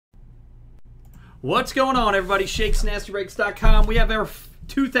What's going on, everybody? ShakesNastyBreaks.com. We have our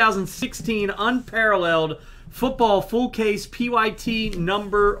 2016 Unparalleled Football Full Case PYT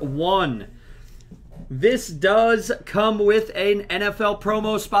number 1. This does come with an NFL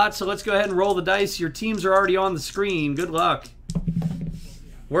promo spot, so let's go ahead and roll the dice. Your teams are already on the screen. Good luck.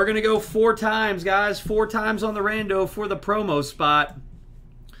 We're going to go 4 times, guys. 4 times on the rando for the promo spot.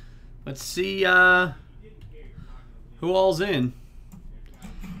 Let's see who all's in.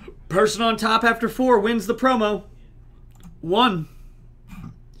 Person on top after 4 wins the promo. 1,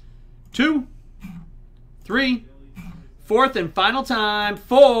 2, 3, 4th and final time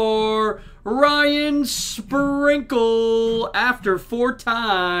for Ryan Sprinkle after 4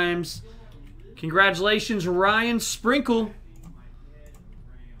 times. Congratulations, Ryan Sprinkle.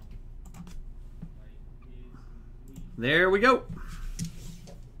 There we go.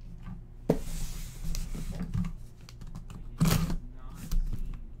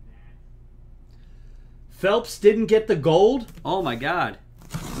 Phelps didn't get the gold? Oh my God.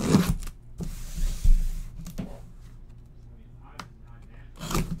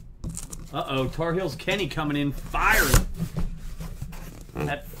 Uh-oh, Tar Heels Kenny coming in firing.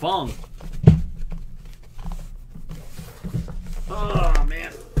 That funk. Oh,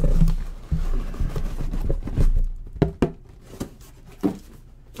 man.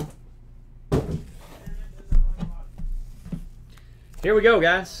 Here we go,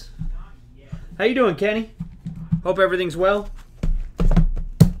 guys. How you doing, Kenny? Hope everything's well.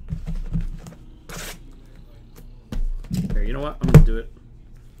 Here, you know what? I'm gonna do it.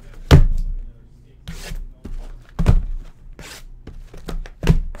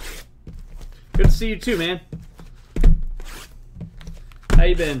 Good to see you too, man. How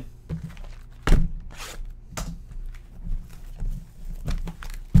you been?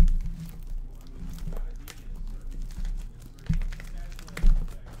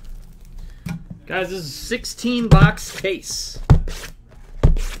 Guys, this is a 16-box case.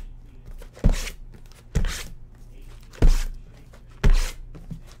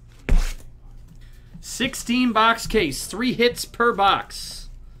 $16-box case. 3 hits per box.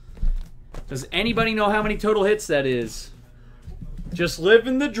 Does anybody know how many total hits that is? Just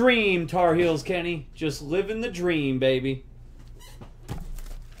living the dream, Tar Heels Kenny. Just living the dream, baby.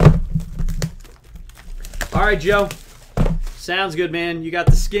 All right, Joe. Sounds good, man. You got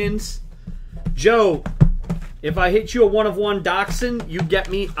the skins. Joe, if I hit you a 1-of-1 Dachshund, you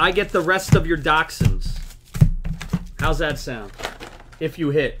get me. I get the rest of your Dachshunds. How's that sound? If you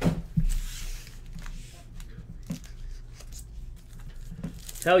hit.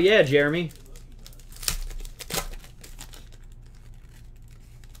 Hell yeah, Jeremy.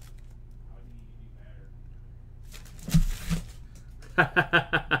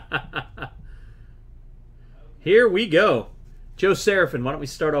 Here we go. Joe Seraphin, why don't we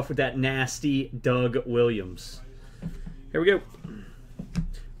start off with that nasty Doug Williams. Here we go.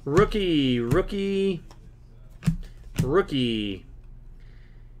 Rookie.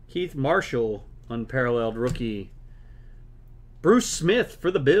 Keith Marshall, Unparalleled rookie. Bruce Smith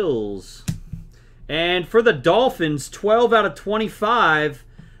for the Bills. And for the Dolphins, 12 out of 25,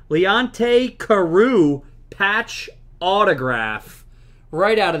 Leonte Carroo patch autograph.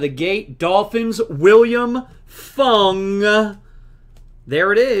 Right out of the gate, Dolphins, William Fung.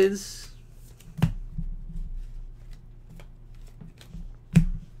 There it is.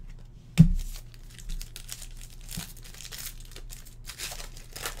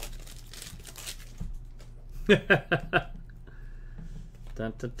 Dun,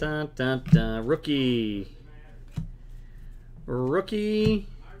 dun, dun, dun, dun. Rookie.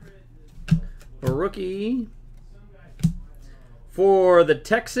 For the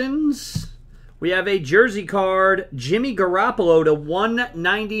Texans, we have a jersey card, Jimmy Garoppolo to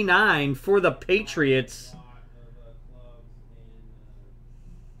 199 for the Patriots.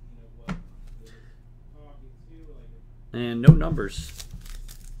 And no numbers.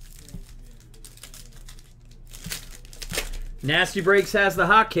 Nasty Breaks has the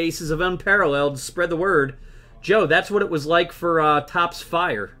hot cases of Unparalleled. Spread the word. Joe, that's what it was like for Topps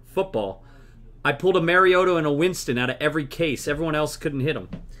Fire football. I pulled a Mariota and a Winston out of every case. Everyone else couldn't hit them.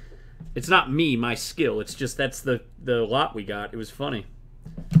 It's not me, my skill. It's just that's the lot we got. It was funny.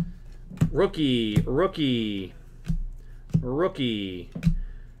 Rookie.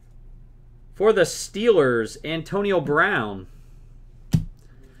 For the Steelers, Antonio Brown.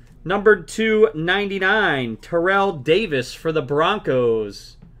 Numbered to 99, Terrell Davis for the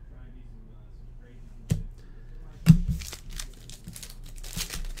Broncos.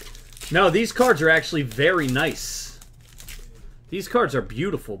 No, these cards are actually very nice. These cards are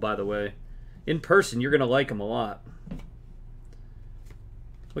beautiful, by the way. In person, you're going to like them a lot.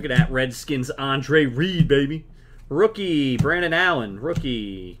 Look at that Redskins Andre Reed, baby. Rookie, Brandon Allen.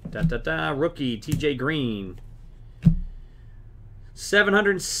 Rookie, rookie, TJ Green.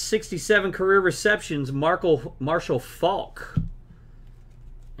 767 career receptions, Marshall Faulk.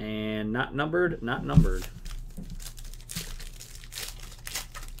 And not numbered, not numbered.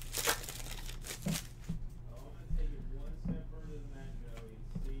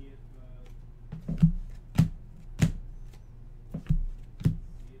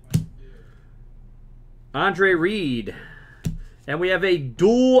 Andre Reed. And we have a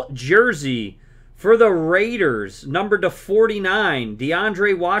dual jersey for the Raiders, numbered to 49,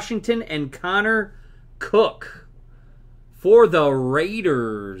 DeAndre Washington and Connor Cook. For the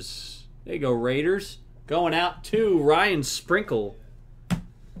Raiders. There you go, Raiders. Going out to Ryan Sprinkle.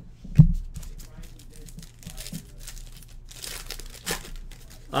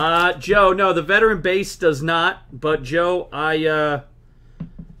 Joe, no, the veteran base does not. But, Joe, I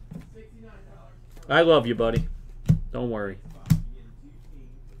love you, buddy. Don't worry.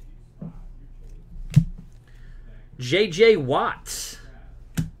 J.J. Watt.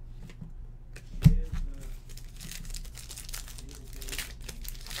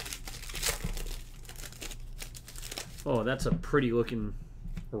 Oh, that's a pretty looking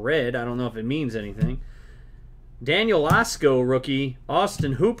red. I don't know if it means anything. Daniel Lasco, rookie.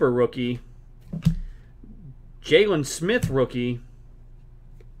 Austin Hooper, rookie. Jalen Smith, rookie.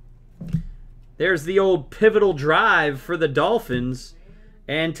 There's the old pivotal drive for the Dolphins.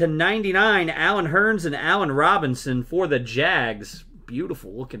 And to 99, Allen Hurns and Allen Robinson for the Jags.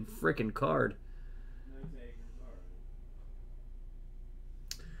 Beautiful looking frickin' card.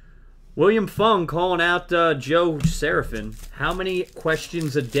 William Fung calling out Joe Serafin. How many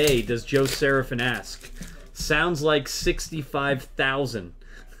questions a day does Joe Serafin ask? Sounds like 65,000.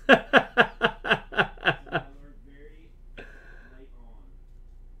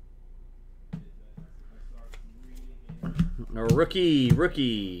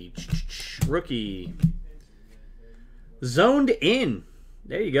 Rookie. Zoned in.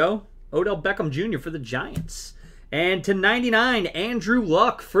 There you go. Odell Beckham Jr. for the Giants. And to 99, Andrew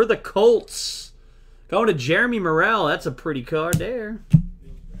Luck for the Colts. Going to Jeremy Morrell. That's a pretty card there.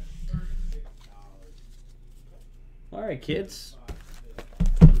 All right, kids.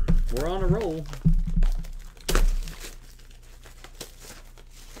 We're on a roll.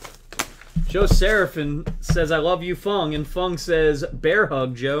 Joe Serafin says, I love you, Fung. And Fung says, bear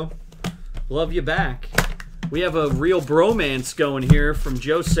hug, Joe. Love you back. We have a real bromance going here from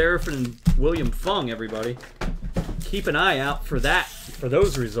Joe Serafin and William Fung, everybody. Keep an eye out for that, for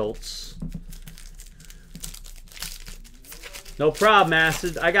those results. No problem,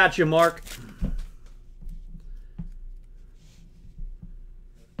 Acid. I got you, Mark.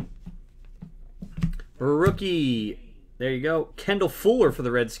 Rookie. There you go. Kendall Fuller for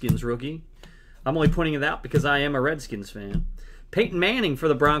the Redskins, rookie. I'm only pointing it out because I am a Redskins fan. Peyton Manning for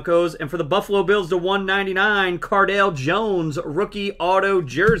the Broncos. And for the Buffalo Bills to 199, Cardale Jones, rookie auto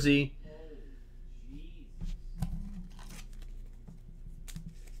jersey.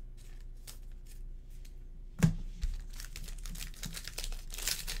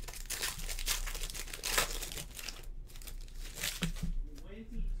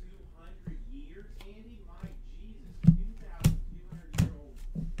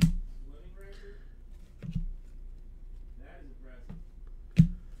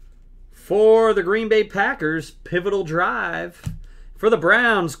 For the Green Bay Packers, pivotal drive. For the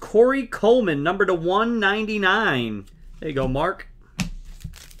Browns, Corey Coleman, number to 199. There you go, Mark.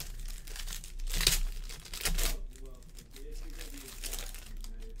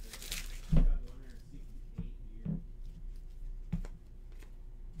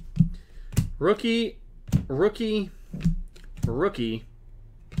 Rookie.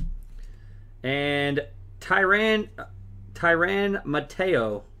 And Tyrann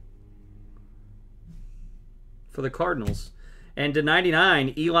Mateo for the Cardinals. And to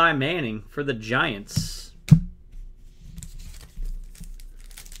 99, Eli Manning for the Giants.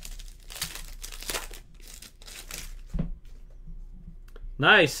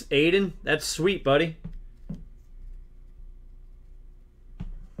 Nice, Aiden. That's sweet, buddy.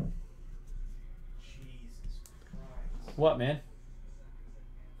 Jesus Christ. What, man?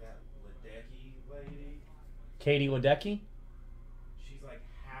 That Ledecky lady. Katie Ledecky? She's like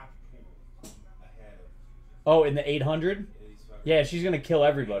half pool ahead of. Oh, in the 800? Yeah, she's going to kill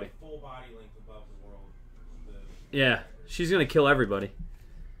everybody. Full body length above the world. Yeah, she's going to kill everybody.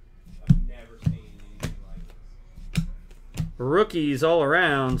 I've never seen anything like this. Rookies all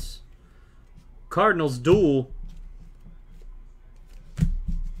around. Cardinals duel.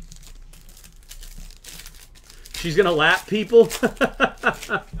 She's gonna lap people. Not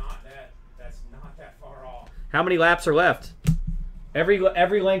that. That's not that far off. How many laps are left? Every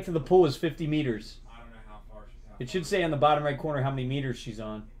length of the pool is 50 meters. I don't know how far she's on. It should say on the bottom right corner how many meters she's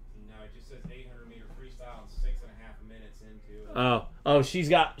on. No, it just says 800-meter freestyle and 6.5 minutes into it. Oh,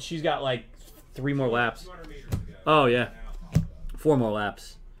 she's got like 3 more laps. 200 meters to go. Oh yeah, Now, 4 more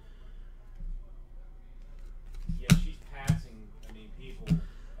laps. yeah, she's passing. I mean, people.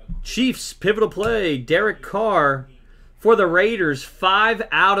 Chiefs pivotal play. Derek Carr for the Raiders. 5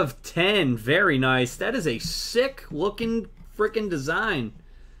 out of 10. Very nice. That is a sick looking freaking design.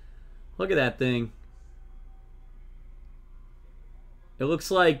 Look at that thing. It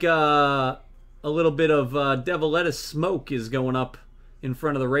looks like a little bit of devil lettuce smoke is going up in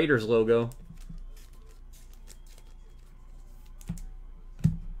front of the Raiders logo.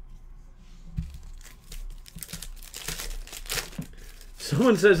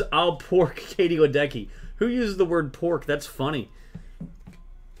 Someone says, I'll pork Katie Ledecky. Who uses the word pork? That's funny.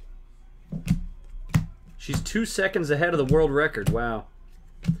 She's 2 seconds ahead of the world record. Wow.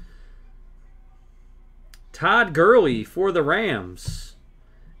 Todd Gurley for the Rams.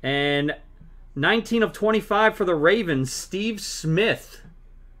 And 19 of 25 for the Ravens, Steve Smith.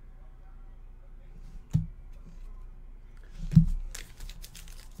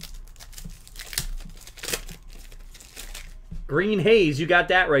 Green Haze, you got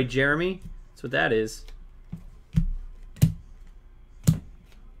that right, Jeremy. That's what that is.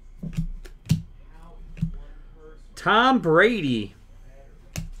 Tom Brady.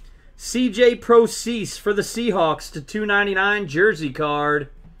 CJ Procease for the Seahawks to 299 jersey card.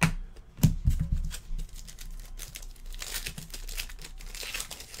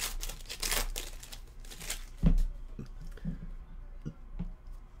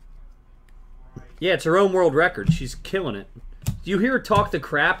 Yeah, it's her own world record. She's killing it. Do you hear her talk the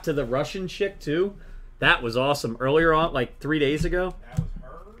crap to the Russian chick, too? That was awesome. Earlier on, like 3 days ago. That was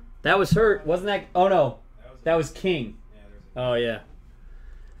her? That was her. Wasn't that? Oh, no. That was King. Yeah, Oh, yeah.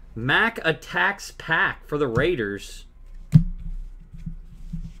 Mac Attacks Pack for the Raiders.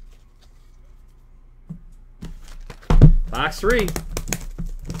 Box 3.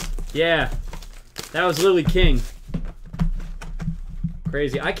 Yeah. That was Lily King.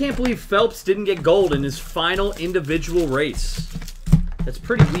 Crazy. I can't believe Phelps didn't get gold in his final individual race. That's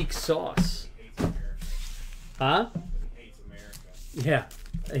pretty weak sauce. He hates America. Huh? He hates America.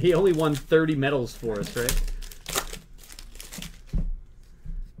 Yeah. He only won 30 medals for us, right?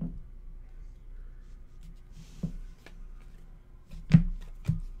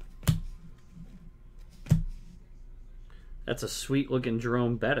 That's a sweet looking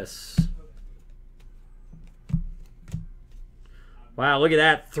Jerome Bettis. Wow, look at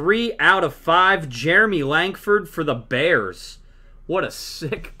that. 3 out of 5. Jeremy Langford for the Bears. What a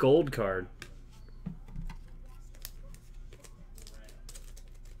sick gold card.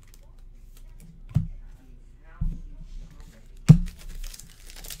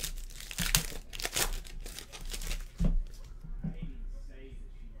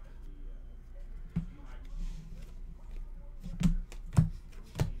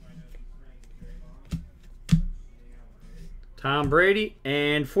 Tom Brady.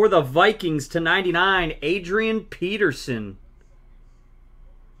 And for the Vikings to 99, Adrian Peterson.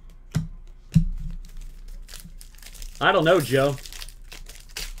 I don't know, Joe.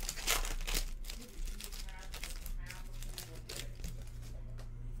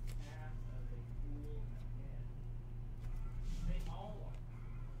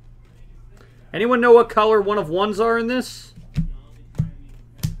 Anyone know what color one of ones are in this?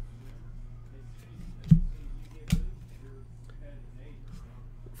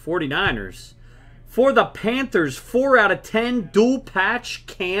 49ers. For the Panthers, 4 out of 10, dual patch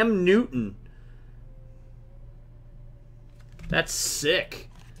Cam Newton. That's sick.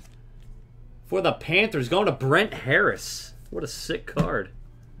 For the Panthers, going to Brent Harris. What a sick card.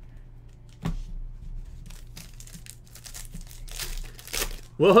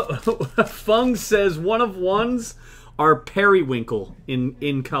 Well, Fung says one of ones are periwinkle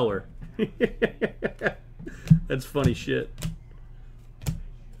in color. That's funny shit.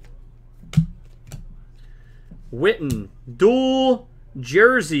 Witten, dual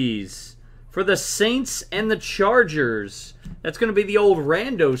jerseys for the Saints and the Chargers. That's going to be the old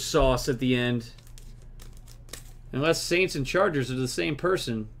rando sauce at the end. Unless Saints and Chargers are the same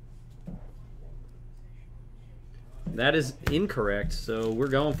person. That is incorrect, so we're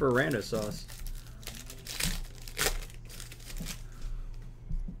going for a rando sauce.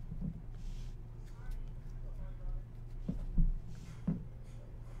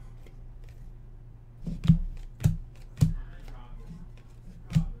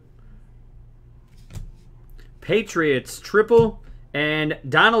 Patriots triple. And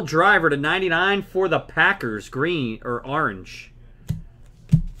Donald Driver to 99 for the Packers. Green or orange.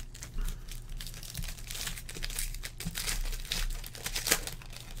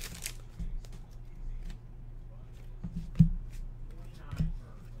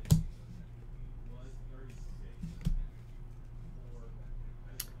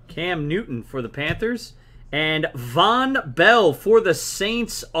 Cam Newton for the Panthers. And Von Bell for the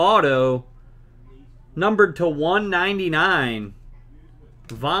Saints auto. Numbered to 199.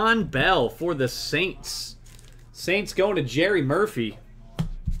 Von Bell for the Saints. Saints going to Jerry Murphy.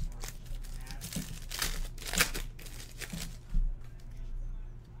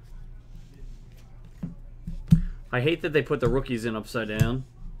 I hate that they put the rookies in upside down.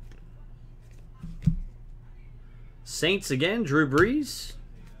 Saints again, Drew Brees.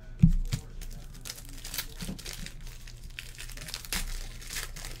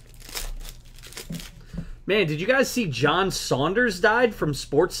 Man, did you guys see John Saunders died from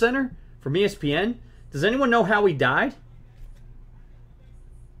SportsCenter? From ESPN? Does anyone know how he died?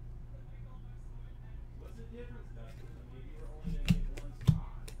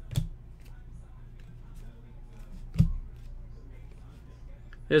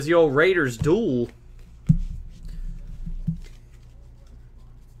 There's the old Raiders duel.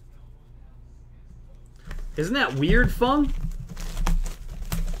 Isn't that weird, Fung?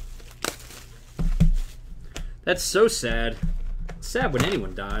 That's so sad. It's sad when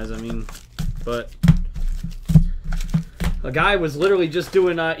anyone dies, I mean, but a guy was literally just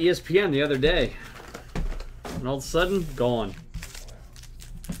doing ESPN the other day. And all of a sudden, gone.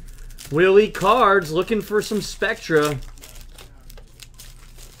 Willie Cards looking for some Spectra.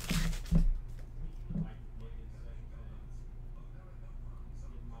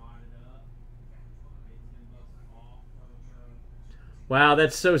 Wow,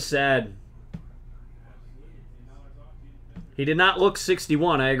 that's so sad. He did not look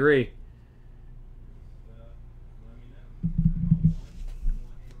 61, I agree.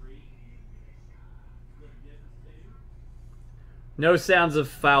 No sounds of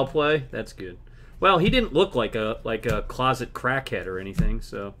foul play. That's good. Well, he didn't look like a closet crackhead or anything,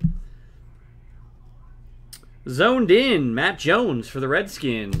 so. Zoned in, Matt Jones for the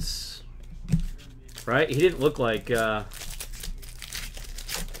Redskins. Right? He didn't look like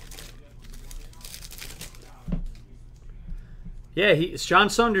yeah, John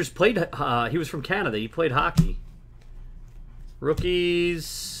Saunders played, he was from Canada. He played hockey.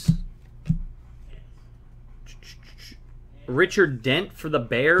 Rookies. Richard Dent for the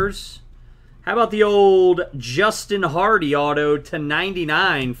Bears. How about the old Justin Hardy auto to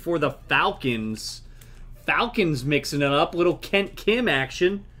 99 for the Falcons? Falcons mixing it up. Little Kent Kim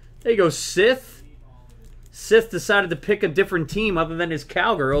action. There you go, Sith. Sith decided to pick a different team other than his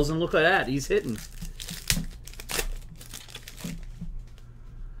Cowgirls, and look at that. He's hitting.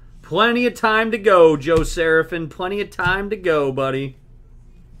 Plenty of time to go, Joe Seraphin. Plenty of time to go, buddy.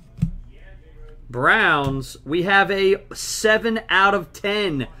 Browns, we have a 7 out of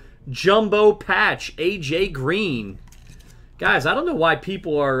 10 jumbo patch, AJ Green. Guys, I don't know why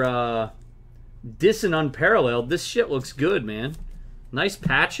people are dissing Unparalleled. This shit looks good, man. Nice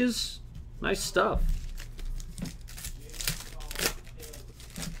patches. Nice stuff.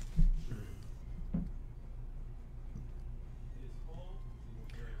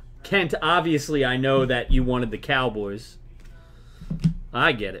 Kent, obviously I know that you wanted the Cowboys.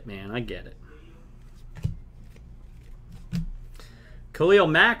 I get it, man. I get it. Khalil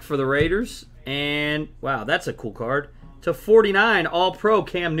Mack for the Raiders. And, wow, that's a cool card. To 49, All-Pro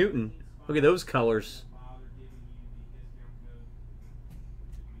Cam Newton. Look at those colors.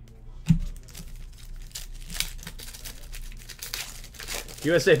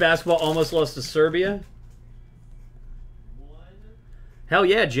 USA Basketball almost lost to Serbia. Hell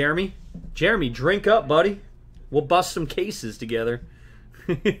yeah, Jeremy. Jeremy, drink up, buddy. We'll bust some cases together.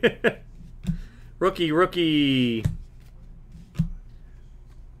 Rookie.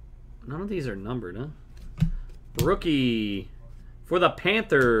 None of these are numbered, huh? Rookie for the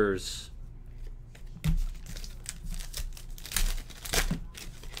Panthers.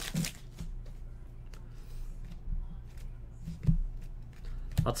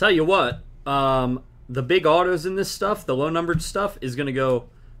 I'll tell you what. The big autos in this stuff, the low-numbered stuff, is going to go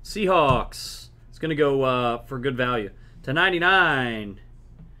Seahawks. It's going to go for good value. To 99.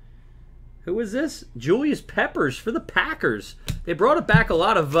 Who is this? Julius Peppers for the Packers. They brought it back a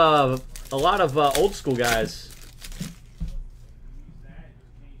lot of old school guys.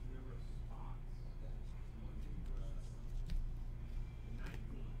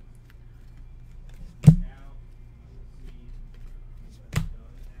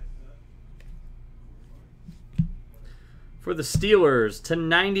 for the Steelers to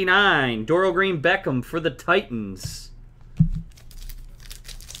 99. Dorial Green Beckham for the Titans.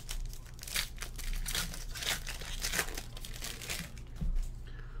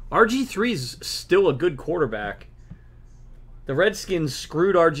 RG3's still a good quarterback. The Redskins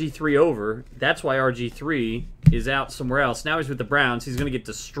screwed RG3 over. That's why RG3 is out somewhere else. Now he's with the Browns. He's going to get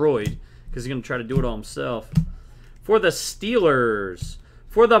destroyed because he's going to try to do it all himself. For the Steelers.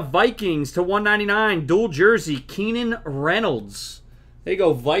 For the Vikings to 199, dual jersey, Keenan Reynolds. There you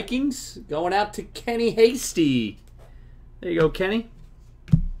go, Vikings. Going out to Kenny Hasty. There you go, Kenny.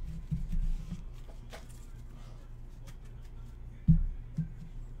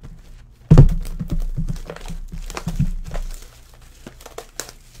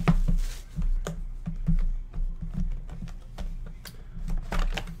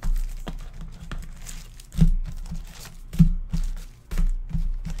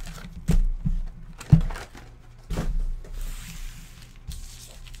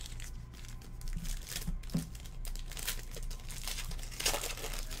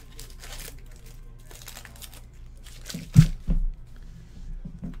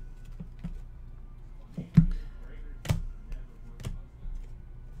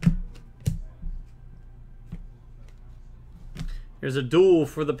 Here's a duel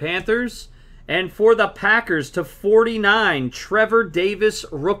for the Panthers. And for the Packers to 49, Trevor Davis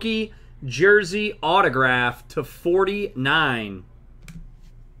rookie jersey autograph to 49.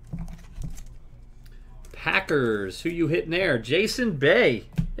 Packers, who you hitting there? Jason Bay.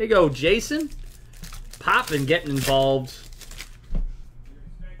 There you go, Jason. Poppin' getting involved.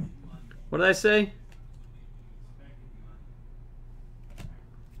 What did I say?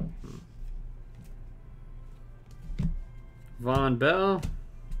 Von Bell.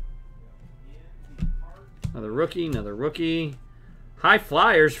 Another rookie, another rookie. High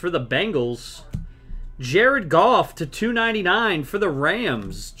Flyers for the Bengals. Jared Goff to 299 for the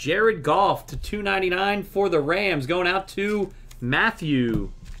Rams. Jared Goff to 299 for the Rams. Going out to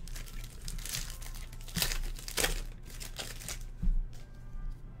Matthew.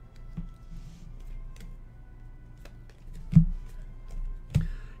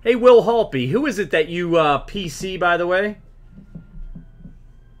 Hey, Will Halpy, who is it that you PC, by the way?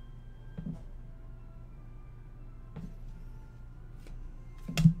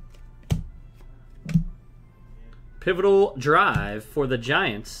 Pivotal drive for the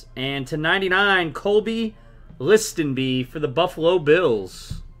Giants. And to 99, Colby Listenby for the Buffalo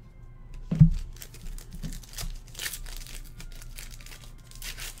Bills.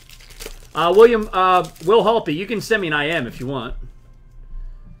 Will Halpy, you can send me an IM if you want.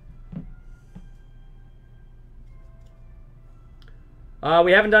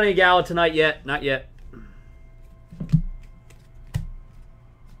 We haven't done any gala tonight yet. Not yet.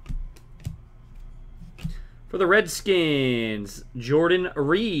 For the Redskins, Jordan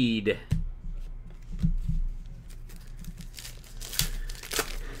Reed.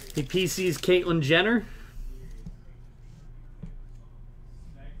 He PC's Caitlyn Jenner.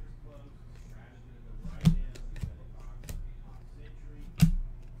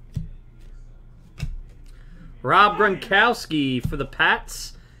 Rob Gronkowski for the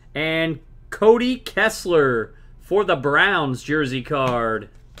Pats. And Cody Kessler for the Browns jersey card.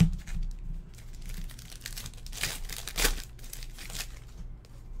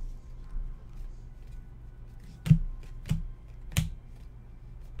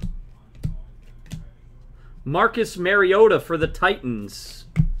 Marcus Mariota for the Titans.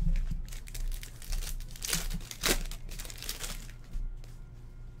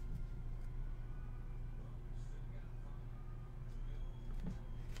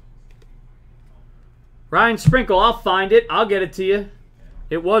 Ryan Sprinkle, I'll find it. I'll get it to you.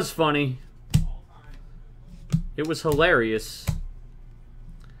 It was funny. It was hilarious.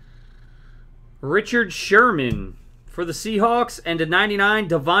 Richard Sherman for the Seahawks. And to 99,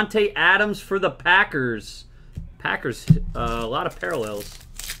 Devontae Adams for the Packers. Packers, a lot of parallels.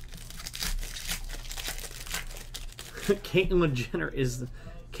 Caitlyn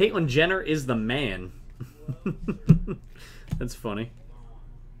Jenner is the man. That's funny.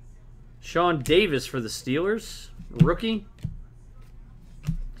 Sean Davis for the Steelers, rookie.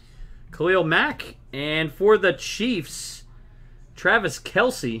 Khalil Mack, and for the Chiefs, Travis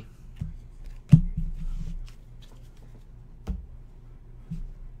Kelce.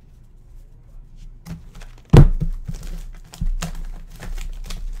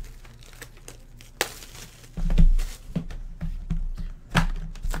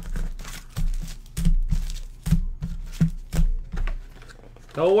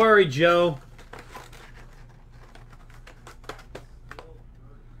 Don't worry, Joe.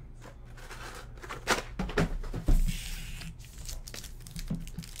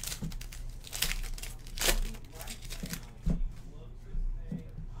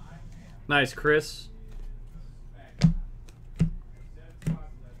 Nice, Chris.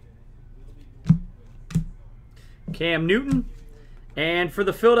 Cam Newton. And for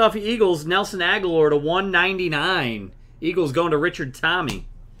the Philadelphia Eagles, Nelson Aguilar to 199. Eagles going to Richard Tommy.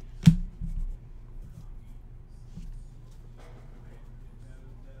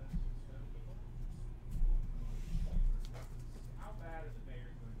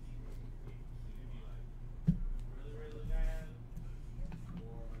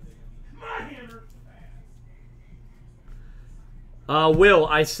 Will,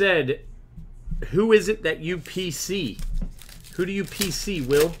 I said, who is it that you PC? Who do you PC,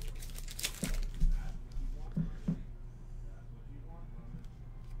 Will?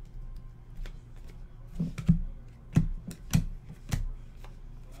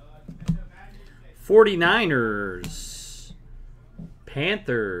 '49ers.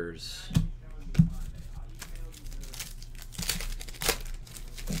 Panthers.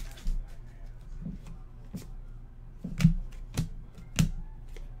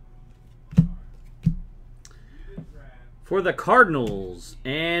 For the Cardinals,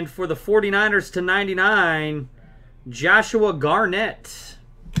 and for the 49ers to 99, Joshua Garnett.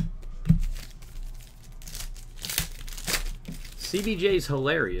 CBJ's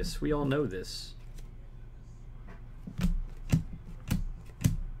hilarious. We all know this.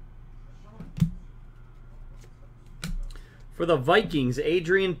 For the Vikings,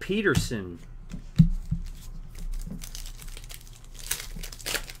 Adrian Peterson.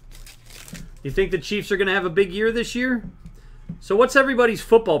 You think the Chiefs are going to have a big year this year? So what's everybody's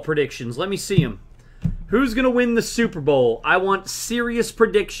football predictions? Let me see them. Who's going to win the Super Bowl? I want serious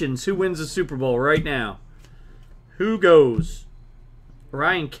predictions. Who wins the Super Bowl right now? Who goes?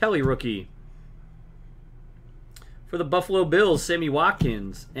 Ryan Kelly, rookie. For the Buffalo Bills, Sammy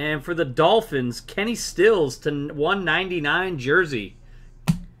Watkins. And for the Dolphins, Kenny Stills to 199 jersey.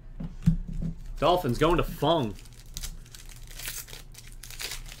 Dolphins going to Fung.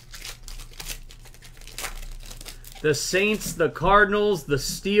 The Saints, the Cardinals, the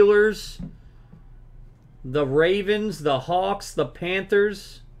Steelers, the Ravens, the Hawks, the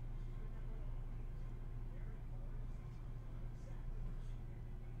Panthers.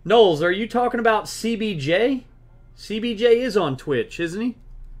 Knowles, are you talking about CBJ? CBJ is on Twitch, isn't he?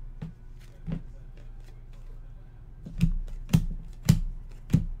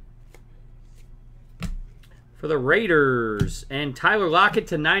 For the Raiders. And Tyler Lockett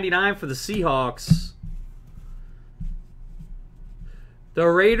to 99 for the Seahawks.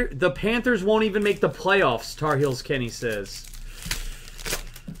 The Panthers won't even make the playoffs, Tar Heels Kenny says.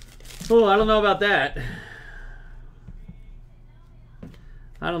 Oh, I don't know about that.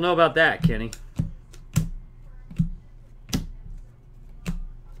 I don't know about that, Kenny.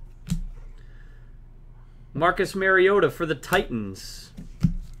 Marcus Mariota for the Titans.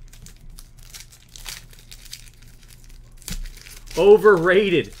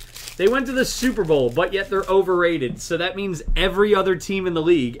 Overrated. They went to the Super Bowl, but yet they're overrated. So that means every other team in the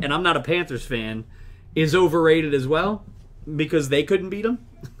league, and I'm not a Panthers fan, is overrated as well because they couldn't beat them.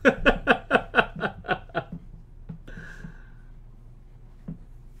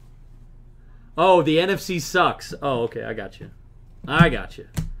 Oh, the NFC sucks. Oh, okay, I got you. I got you.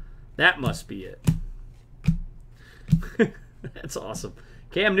 That must be it. That's awesome.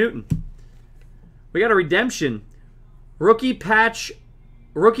 Cam Newton. We got a redemption. Rookie patch.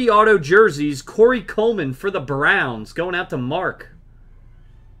 Rookie auto jerseys, Corey Coleman for the Browns, going out to Mark.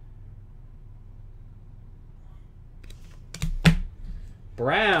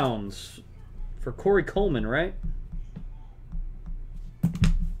 Browns for Corey Coleman, right?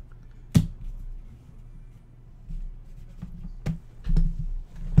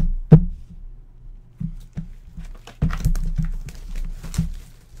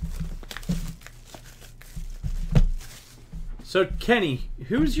 So, Kenny,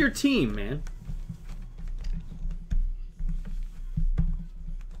 who's your team, man?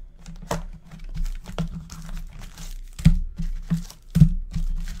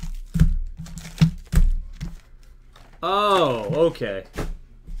 Oh, okay.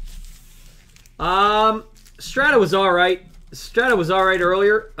 Strata was all right. Strata was all right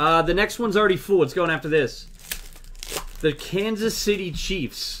earlier. The next one's already full. It's going after this. The Kansas City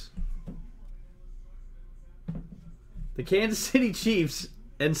Chiefs. The Kansas City Chiefs,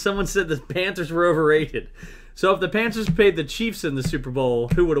 and someone said the Panthers were overrated. So if the Panthers paid the Chiefs in the Super Bowl,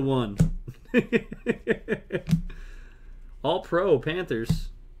 who would have won? All-Pro Panthers.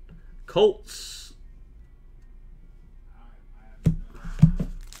 Colts.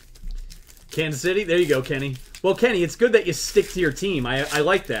 Kansas City? There you go, Kenny. Well, Kenny, it's good that you stick to your team. I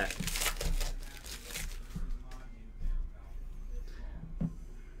like that.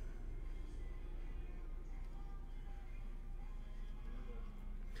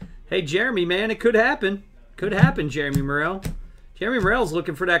 Hey, Jeremy, man, it could happen. Could happen, Jeremy Morrell. Jeremy Morrell's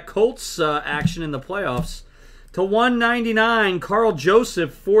looking for that Colts action in the playoffs. To 199, Carl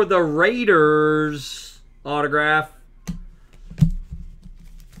Joseph for the Raiders autograph.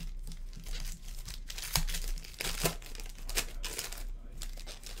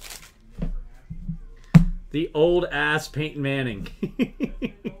 The old-ass Peyton Manning.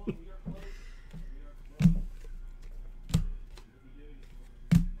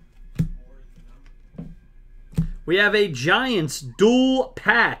 We have a Giants dual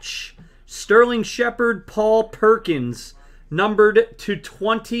patch. Sterling Shepard, Paul Perkins, numbered to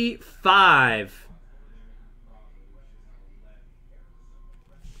 25.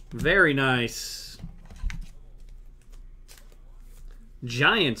 Very nice.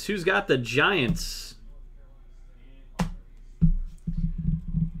 Giants. Who's got the Giants?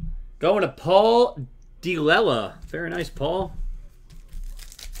 Going to Paul DeLella. Very nice, Paul.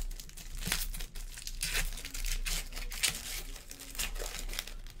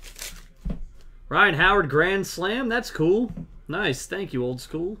 Ryan Howard Grand Slam. That's cool. Nice. Thank you, old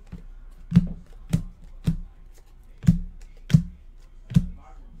school.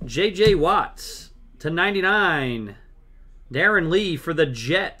 J.J. Watts to 99. Darren Lee for the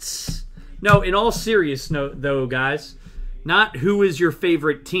Jets. No, in all seriousness, though, guys, not who is your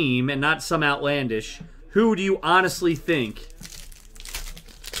favorite team and not some outlandish. Who do you honestly think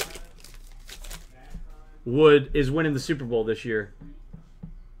is winning the Super Bowl this year?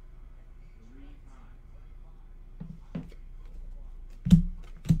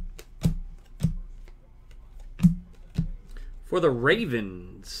 For the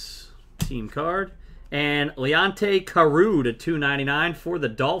Ravens, team card. And Leonte Carew to 299 for the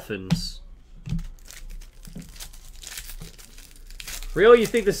Dolphins. Really? You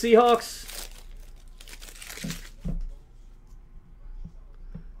think the Seahawks?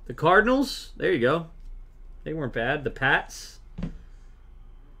 The Cardinals? There you go. They weren't bad. The Pats.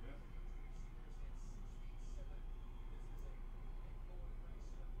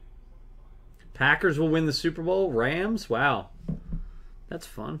 Packers will win the Super Bowl. Rams? Wow. That's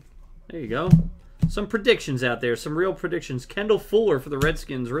fun. There you go. Some predictions out there. Some real predictions. Kendall Fuller for the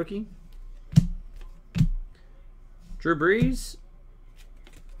Redskins rookie. Drew Brees.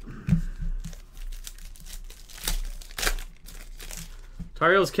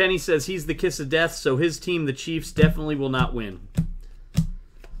 Tarios Kenny says he's the kiss of death, so his team, the Chiefs, definitely will not win.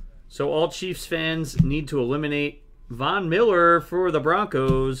 So all Chiefs fans need to eliminate Von Miller for the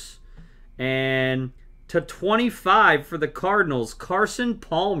Broncos. And to 25 for the Cardinals, Carson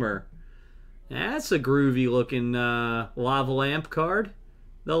Palmer. That's a groovy looking lava lamp card.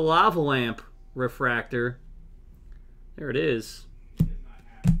 The lava lamp refractor. There it is.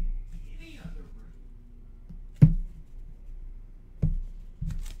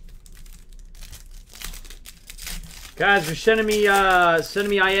 Guys, you're sending me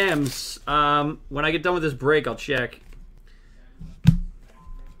IMs. When I get done with this break, I'll check.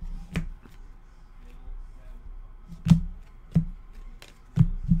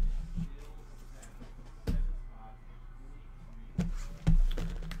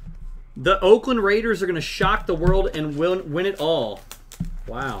 The Oakland Raiders are going to shock the world and win it all.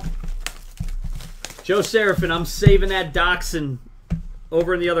 Wow. Joe Seraphin, I'm saving that Dachshund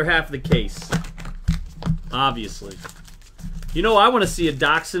over in the other half of the case. Obviously. You know I want to see a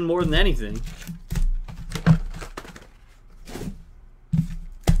Dachshund more than anything.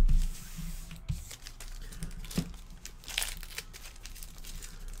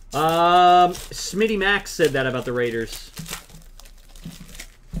 Smitty Max said that about the Raiders.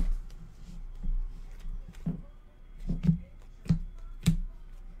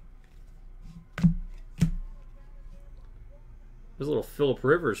 There's a little Phillip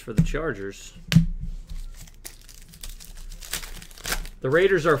Rivers for the Chargers. The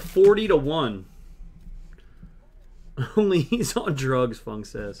Raiders are 40-1. Only he's on drugs, Funk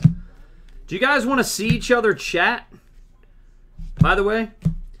says. Do you guys want to see each other chat? By the way,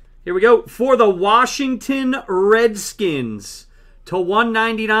 here we go. For the Washington Redskins to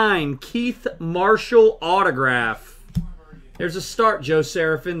 199, Keith Marshall autograph. There's a start, Joe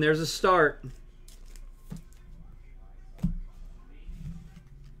Seraphin. There's a start.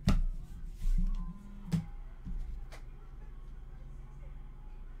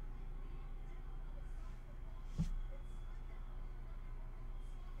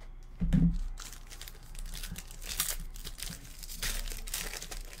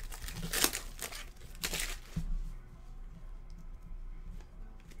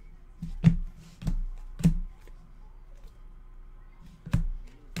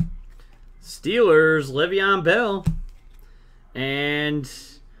 Steelers, Le'Veon Bell. And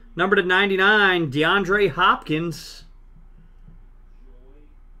Number to 99, DeAndre Hopkins.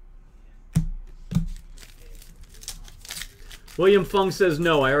 William Fung says,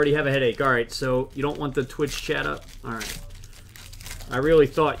 no, I already have a headache. All right, so you don't want the Twitch chat up? All right. I really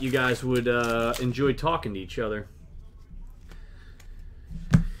thought you guys would enjoy talking to each other.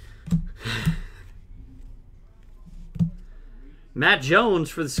 Matt Jones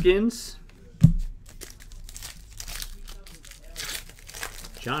for the Skins.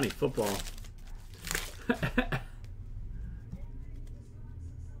 Johnny Football.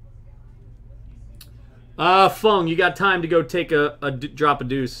 Fung, you got time to go take a drop a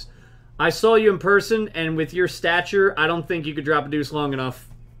deuce. I saw you in person, and with your stature, I don't think you could drop a deuce long enough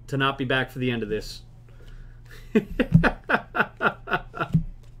to not be back for the end of this.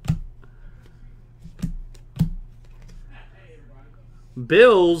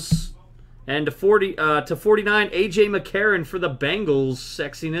 Bills, and to 49, AJ McCarron for the Bengals.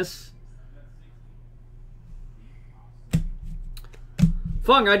 Sexiness.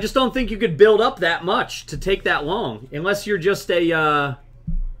 Fung, I just don't think you could build up that much to take that long, unless you're just a.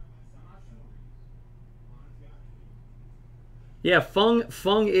 Yeah,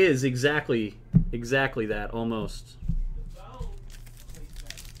 Fung is exactly that almost.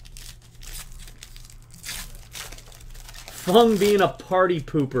 Fung being a party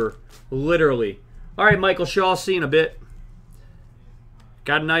pooper, literally. All right, Michael Shaw, see you in a bit.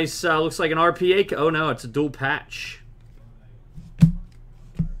 Got a nice, looks like an RPA. Oh no, it's a dual patch.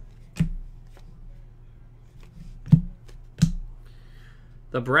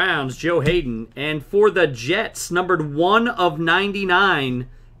 The Browns, Joe Hayden. And for the Jets, numbered 1 of 99,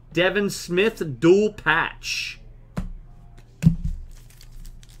 Devin Smith, dual patch.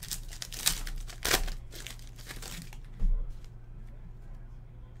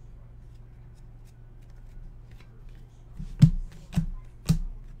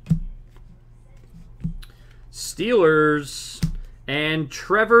 Steelers, and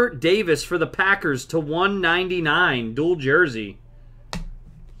Trevor Davis for the Packers to 199, dual jersey.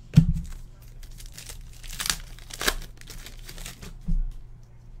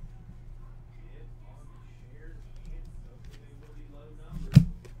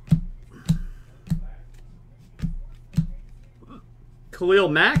 Khalil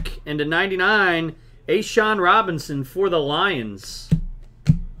Mack, and to 99, Ashawn Robinson for the Lions.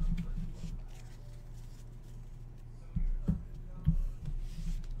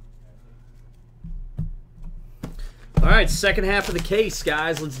 All right, second half of the case,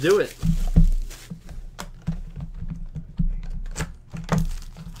 guys. Let's do it.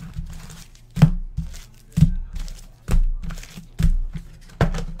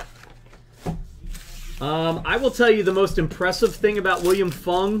 I will tell you the most impressive thing about William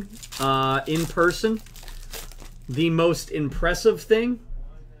Fung in person. The most impressive thing.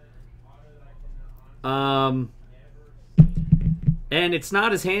 And it's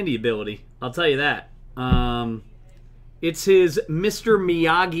not his handy ability. I'll tell you that. It's his Mr.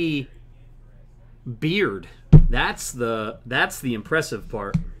 Miyagi beard. That's the impressive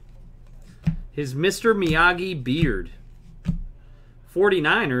part. His Mr. Miyagi beard.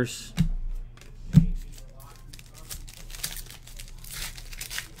 49ers.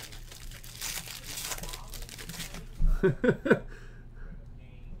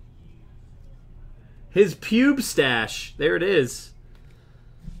 His pube stash. There it is.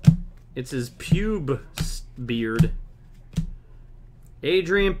 It's his pube beard.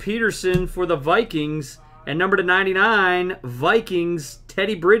 Adrian Peterson for the Vikings. And number to 99, Vikings,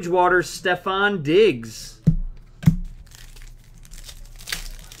 Teddy Bridgewater, Stephon Diggs.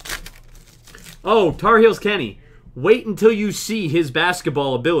 Oh, Tar Heels Kenny. Wait until you see his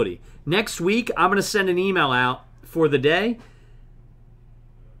basketball ability. Next week, I'm going to send an email out for the day.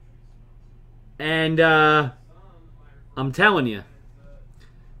 And I'm telling you,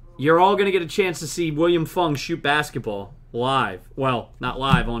 you're all going to get a chance to see William Fung shoot basketball live. Well, not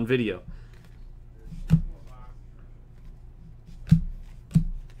live, on video.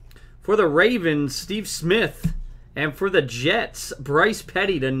 For the Ravens, Steve Smith. And for the Jets, Bryce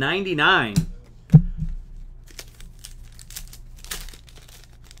Petty to 99.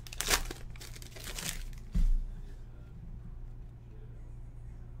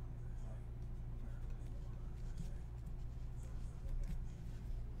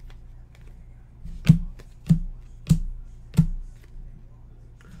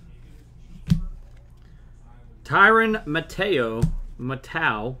 Tyrann Mateo,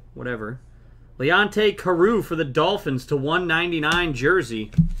 whatever. Leonte Carew for the Dolphins to 199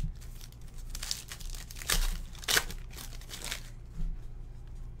 jersey.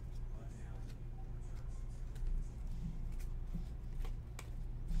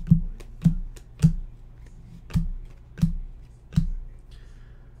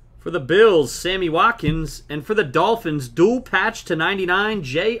 For the Bills, Sammy Watkins. And for the Dolphins, dual patch to 99,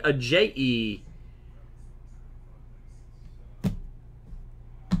 Jay Ajayi.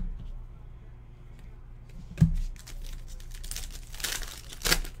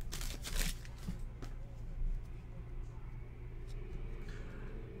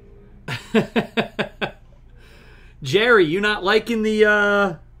 Jerry, you not liking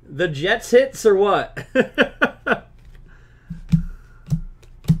the Jets hits or what?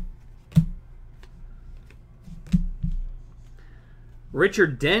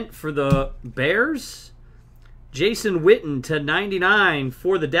 Richard Dent for the Bears. Jason Witten to 99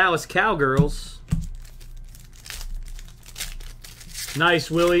 for the Dallas Cowgirls.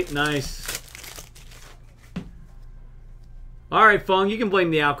 Nice, Willie. Nice. All right, Fung, you can blame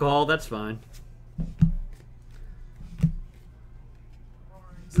the alcohol. That's fine.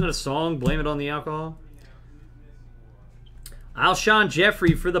 Isn't that a song? Blame it on the alcohol? Alshon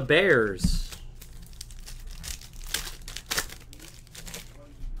Jeffrey for the Bears.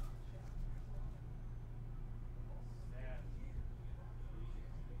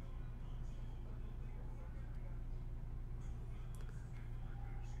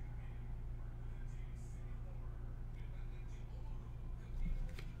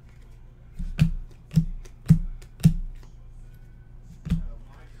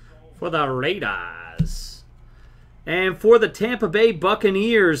 For the Raiders. And for the Tampa Bay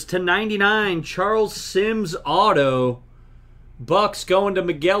Buccaneers to 99, Charles Sims auto. Bucks going to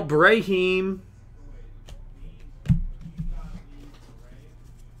Miguel Brahim.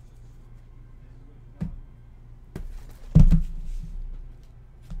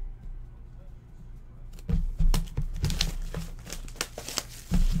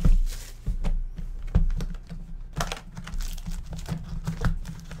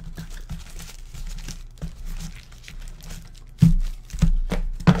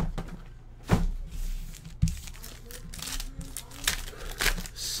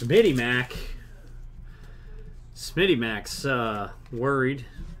 Smitty Mac's worried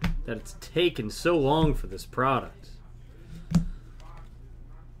that it's taken so long for this product.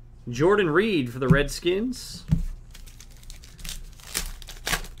 Jordan Reed for the Redskins.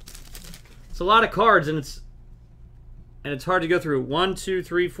 It's a lot of cards, and it's hard to go through. 1, 2,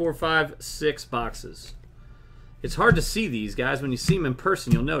 3, 4, 5, 6 boxes. It's hard to see these guys. When you see them in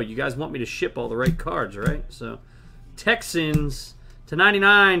person, you'll know. You guys want me to ship all the right cards, right? So, Texans to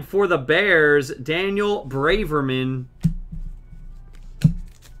 99 for the Bears, Daniel Braverman.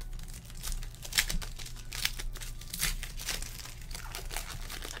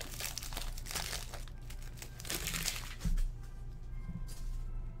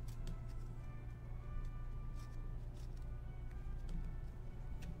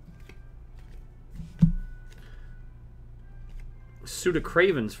 Suit of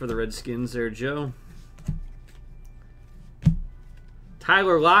Cravens for the Redskins there, Joe.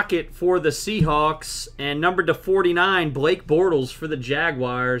 Tyler Lockett for the Seahawks. And numbered to 49, Blake Bortles for the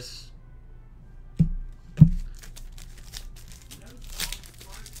Jaguars.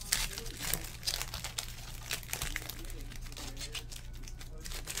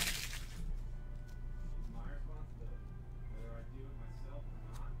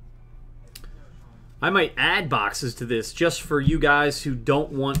 I might add boxes to this just for you guys who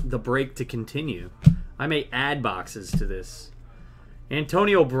don't want the break to continue. I may add boxes to this.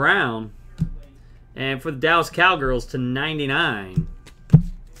 Antonio Brown. And for the Dallas Cowgirls to 99.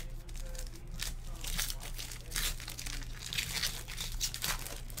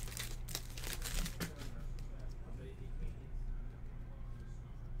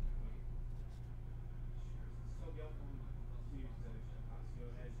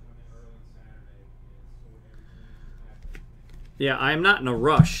 Yeah, I am not in a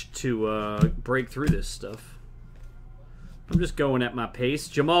rush to break through this stuff. I'm just going at my pace.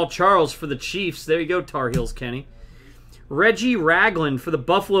 Jamal Charles for the Chiefs. There you go, Tar Heels, Kenny. Reggie Ragland for the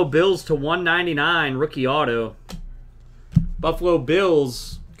Buffalo Bills to 199, rookie auto. Buffalo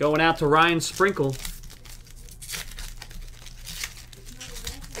Bills going out to Ryan Sprinkle.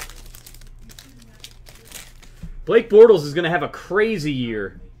 Blake Bortles is going to have a crazy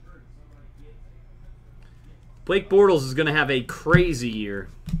year. Blake Bortles is going to have a crazy year.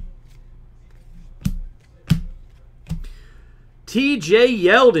 TJ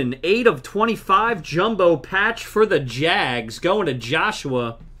Yeldon, 8 of 25 jumbo patch for the Jags. Going to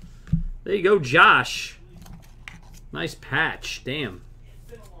Joshua. There you go, Josh. Nice patch. Damn.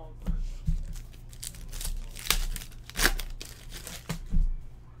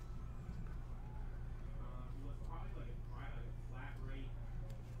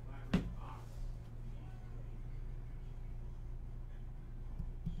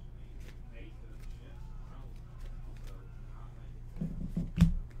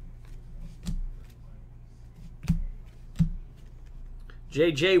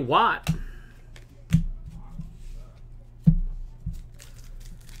 J.J. Watt.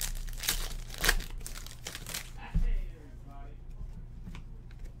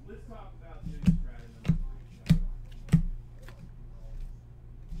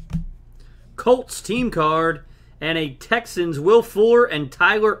 Colts team card and a Texans Will Fuller and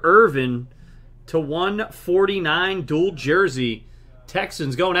Tyler Ervin to 149 dual jersey.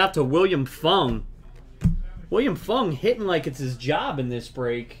 Texans going out to William Fung. William Fung hitting like it's his job in this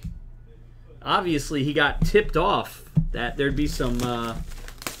break. Obviously, he got tipped off that there'd be some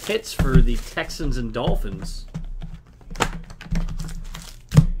hits for the Texans and Dolphins.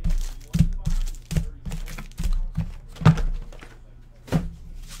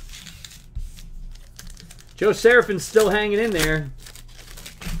 Joe Serafin's still hanging in there.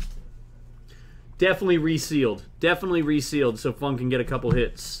 Definitely resealed. Definitely resealed so Fung can get a couple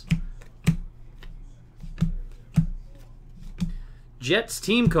hits. Jets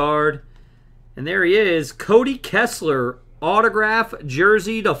team card. And there he is. Cody Kessler. Autograph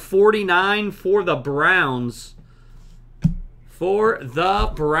jersey to 49 for the Browns. For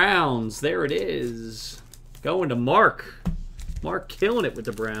the Browns. There it is. Going to Mark. Mark killing it with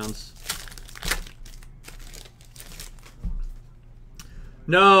the Browns.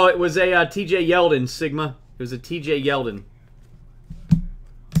 No, it was a TJ Yeldon, Sigma. It was a TJ Yeldon.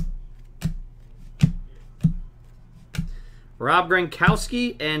 Rob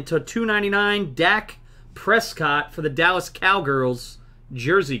Gronkowski and to 299 Dak Prescott for the Dallas Cowgirls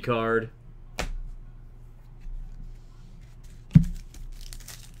jersey card.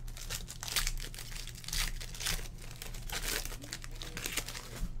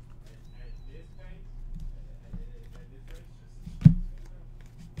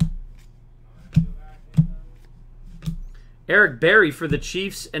 Eric Berry for the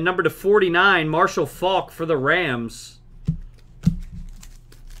Chiefs, and number to 49, Marshall Faulk for the Rams.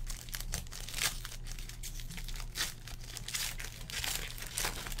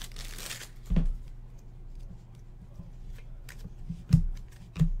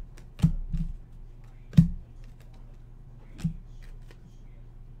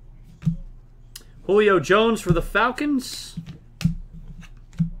 Julio Jones for the Falcons.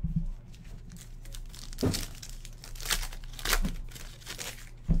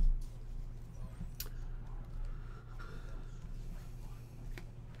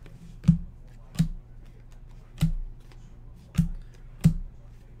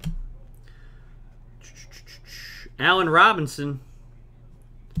 Allen Robinson.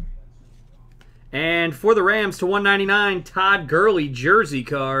 And for the Rams to 199, Todd Gurley jersey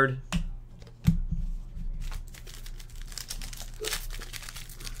card.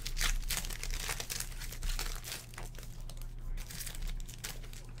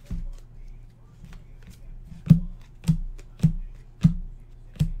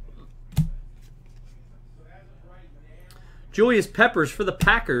 Julius Peppers for the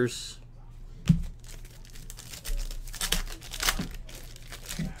Packers.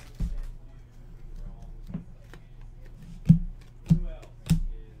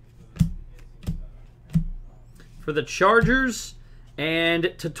 For the Chargers,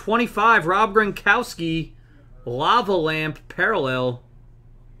 and to 25, Rob Gronkowski, Lava Lamp parallel.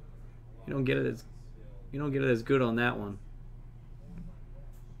 You don't get it as good on that one.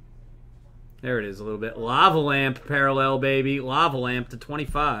 There it is a little bit. Lava Lamp parallel, baby. Lava Lamp to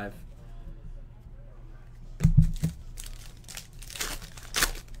 25.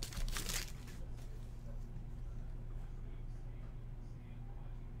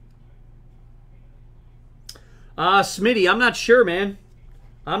 Smitty, I'm not sure, man.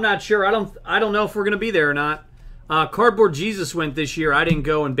 I'm not sure. I don't know if we're gonna be there or not. Cardboard Jesus went this year. I didn't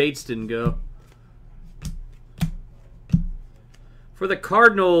go, and Bates didn't go. For the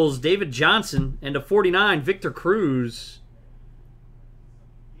Cardinals, David Johnson, and to 49, Victor Cruz.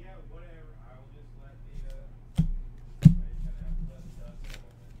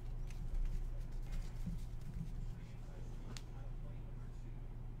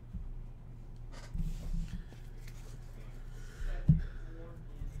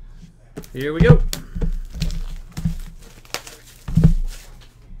 Here we go.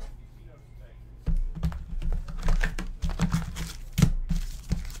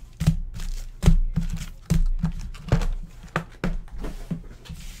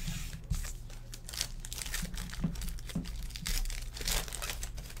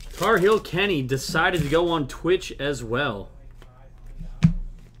 Tar Heel Kenny decided to go on Twitch as well.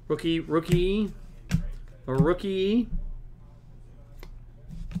 Rookie.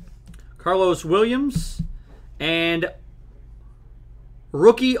 Carlos Williams and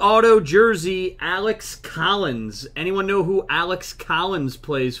Rookie auto jersey, Alex Collins. Anyone know who Alex Collins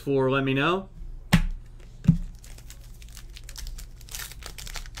plays for? Let me know.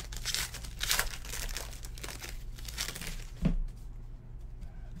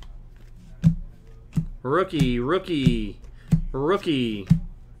 Rookie.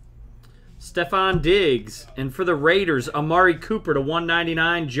 Stephon Diggs. And for the Raiders, Amari Cooper to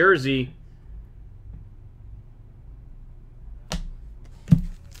 199 jersey.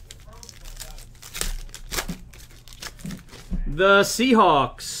 The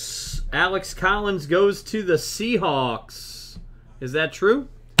Seahawks. Alex Collins goes to the Seahawks. Is that true?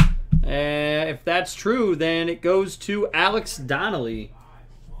 If that's true, then it goes to Alex Donnelly.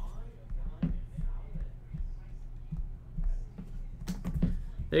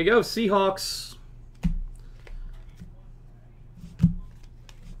 There you go, Seahawks.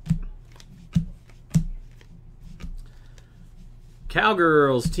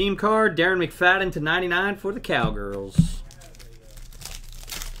 Cowgirls team card, Darren McFadden to 99 for the Cowgirls.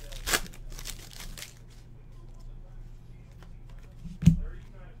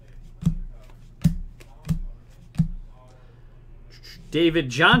 David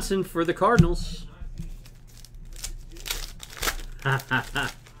Johnson for the Cardinals.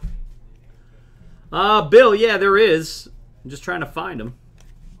 Bill, yeah, there is. I'm just trying to find him.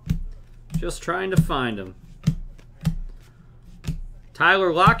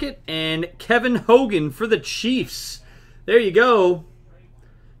 Tyler Lockett and Kevin Hogan for the Chiefs. There you go.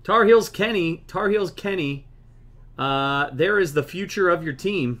 Tar Heels Kenny. There is the future of your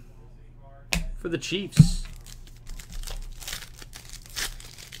team for the Chiefs.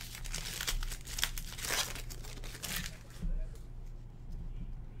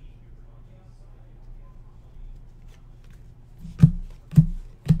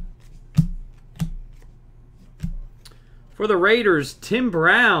 For the Raiders, Tim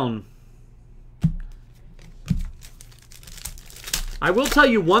Brown. I will tell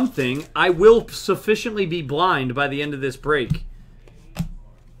you one thing. I will sufficiently be blind by the end of this break.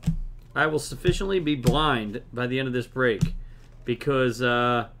 Because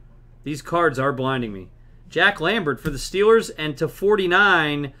these cards are blinding me. Jack Lambert for the Steelers, and to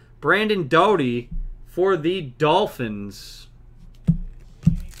 49, Brandon Doughty for the Dolphins.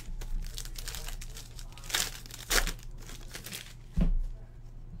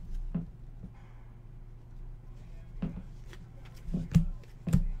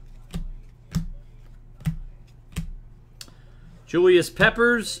 Julius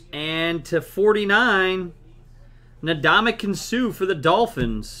Peppers, and to 49, Ndamukong Suh for the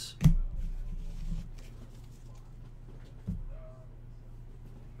Dolphins.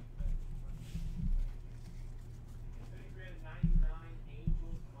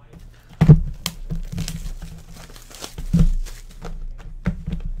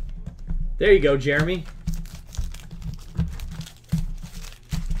 There you go, Jeremy.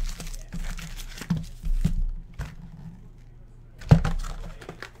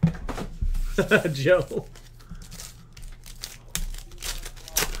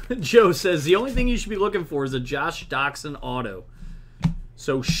 Joe says the only thing you should be looking for is a Josh Doctson auto.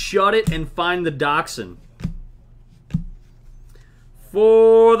 So shut it and find the Doctson.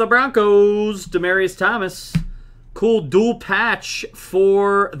 For the Broncos, Demaryius Thomas. Cool dual patch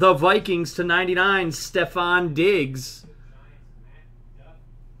for the Vikings to 99, Stephon Diggs.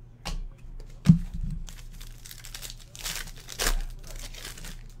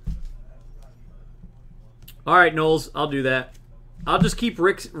 All right, Knowles, I'll do that. I'll just keep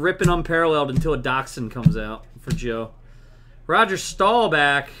ripping Unparalleled until a Doctson comes out for Joe. Roger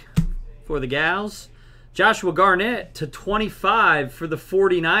Staubach for the Gals. Joshua Garnett to 25 for the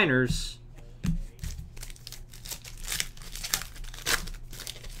 49ers.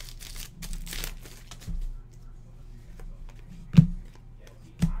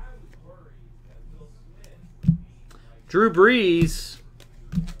 Drew Brees.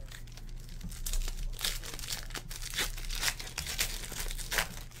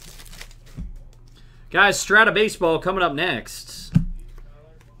 Guys, Strata Baseball coming up next.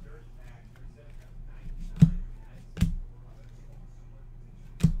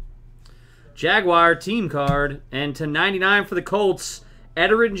 Jaguar team card. And to 99 for the Colts,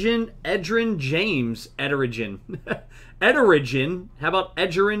 Edgerrin James. Edgerrin. How about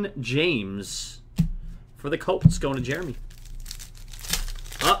Edgerrin James? For the Colts, going to Jeremy.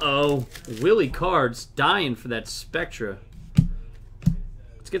 Uh-oh. Willie Cards dying for that Spectra.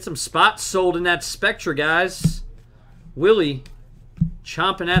 Get some spots sold in that Spectra, guys. Willie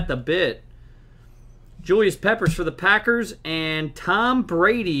chomping at the bit. Julius Peppers for the Packers, and Tom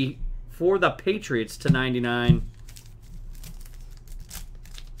Brady for the Patriots to 99.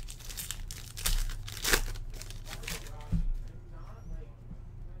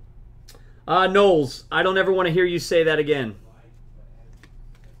 Knowles, I don't ever want to hear you say that again.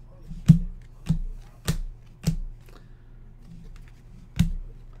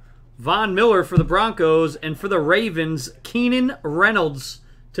 Von Miller for the Broncos, and for the Ravens, Keenan Reynolds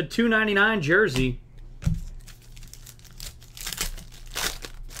to 299 jersey.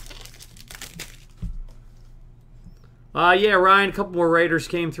 Yeah, Ryan, a couple more Raiders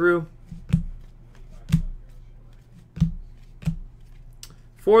came through.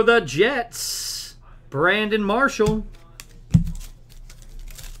 For the Jets, Brandon Marshall.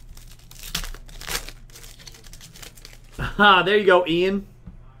 There you go, Ian.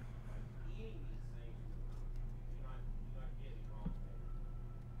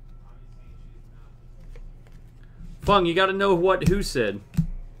 Fung, you got to know who said.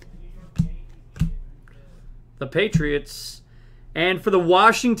 The Patriots. And for the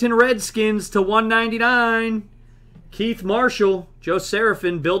Washington Redskins to 199, Keith Marshall. Joe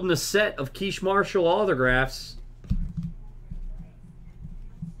Serafin building a set of Keith Marshall autographs.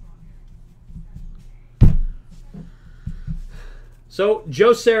 So,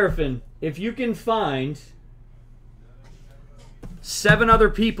 Joe Serafin, if you can find 7 other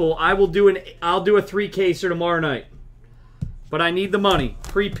people, I'll do a 3-caser tomorrow night. But I need the money,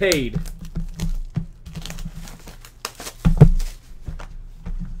 prepaid.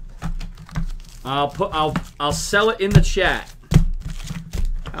 I'll sell it in the chat.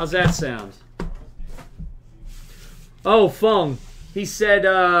 How's that sound? Oh, Fung. He said,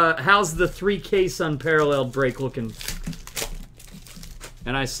 how's the 3-case Unparalleled break looking?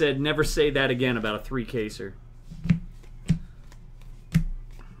 And I said, never say that again about a 3-caser.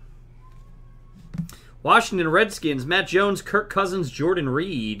 Washington Redskins, Matt Jones, Kirk Cousins, Jordan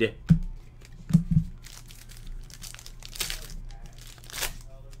Reed.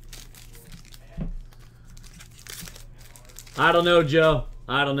 I don't know, Joe.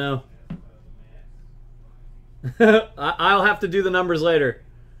 I don't know. I'll have to do the numbers later.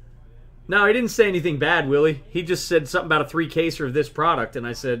 No, he didn't say anything bad, Willie. He just said something about a 3-caser of this product, and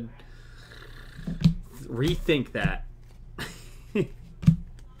I said, rethink that.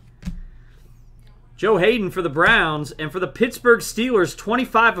 Joe Hayden for the Browns, and for the Pittsburgh Steelers,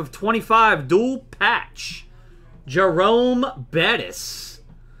 25 of 25, dual patch. Jerome Bettis.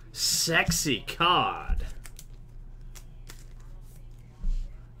 Sexy card.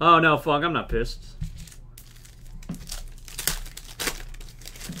 Oh, no, Funk, I'm not pissed.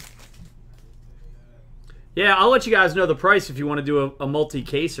 Yeah, I'll let you guys know the price if you want to do a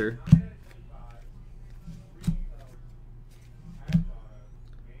multi-caser.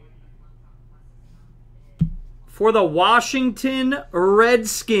 For the Washington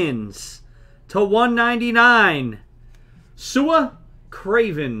Redskins to 199, Sua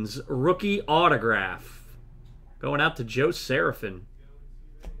Cravens rookie autograph. Going out to Joe Serafin.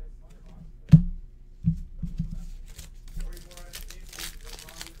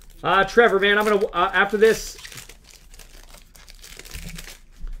 Trevor, man, I'm going to, after this.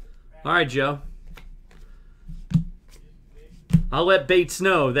 All right, Joe. I'll let Bates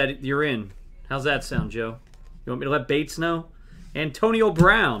know that you're in. How's that sound, Joe? You want me to let Bates know? Antonio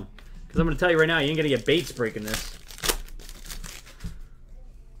Brown. Because I'm going to tell you right now, you ain't going to get Bates breaking this.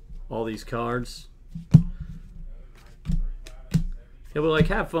 All these cards. He'll be like,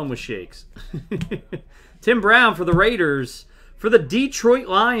 have fun with shakes. Tim Brown for the Raiders. For the Detroit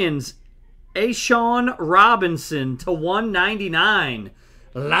Lions, Ashawn Robinson to 199.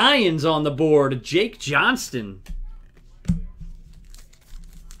 Lions on the board. Jake Johnston.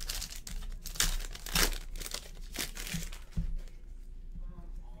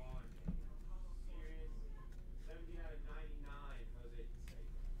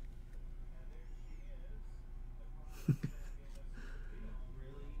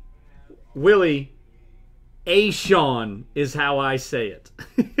 Willie, Ashawn is how I say it.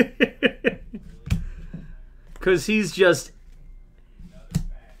 Because he's just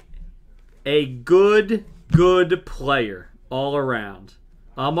a good player all around.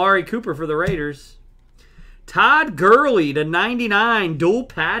 Amari Cooper for the Raiders. Todd Gurley to 99, dual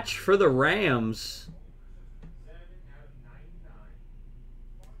patch for the Rams.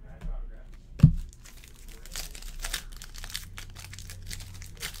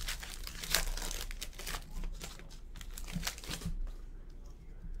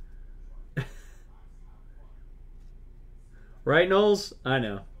 Right, Knowles? I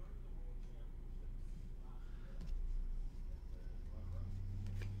know.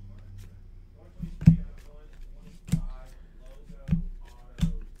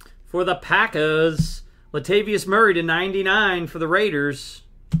 For the Packers, Latavius Murray to 99 for the Raiders.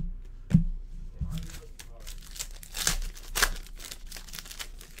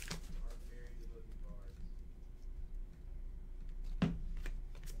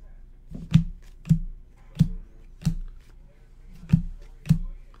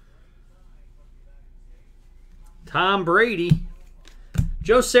 Tom Brady.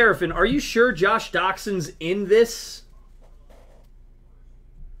 Joe Serafin, are you sure Josh Doxson's in this?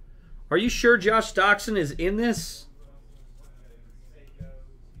 Are you sure Josh Doxson is in this?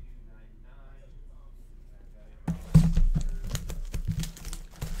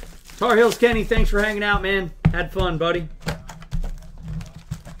 Tar Heels Kenny, thanks for hanging out, man. Had fun, buddy.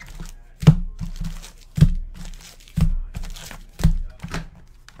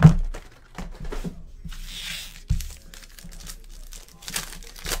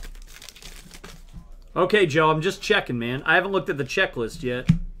 Okay, Joe, I'm just checking, man. I haven't looked at the checklist yet.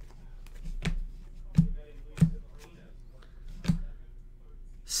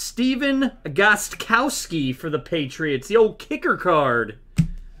 Steven Gostkowski for the Patriots, the old kicker card.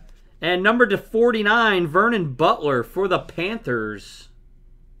 And number to 49, Vernon Butler for the Panthers.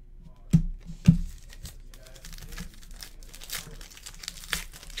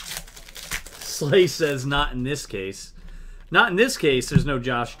 Slay says not in this case. Not in this case, there's no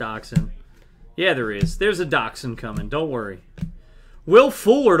Josh Doxson. Yeah, there is. There's a Doxson coming. Don't worry. Will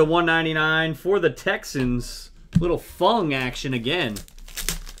Fuller to 199 for the Texans. Little Fung action again.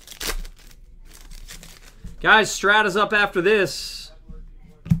 Guys, Strata's up after this.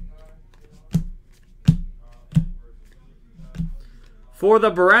 For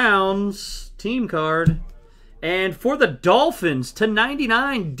the Browns, team card. And for the Dolphins, to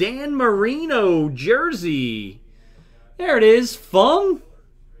 99, Dan Marino jersey. There it is, Fung.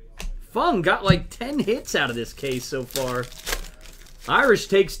 Fung got like 10 hits out of this case so far. Irish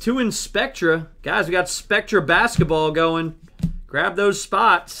takes 2 in Spectra. Guys, we got Spectra basketball going. Grab those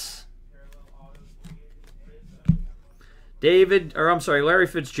spots. Larry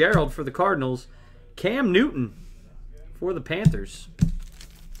Fitzgerald for the Cardinals. Cam Newton for the Panthers.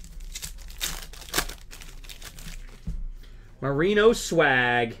 Marino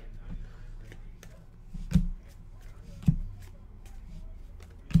swag.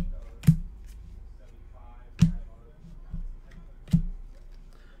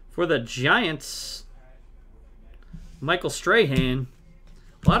 For the Giants, Michael Strahan.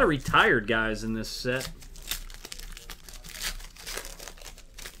 A lot of retired guys in this set.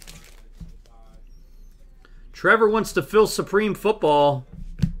 Trevor wants to fill Supreme Football.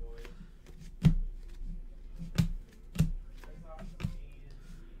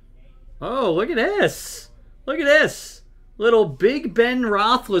 Oh, look at this. Look at this. Little Big Ben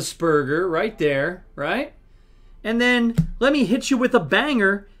Roethlisberger right there, right? And then let me hit you with a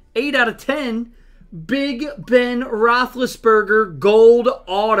banger. 8 out of 10. Big Ben Roethlisberger gold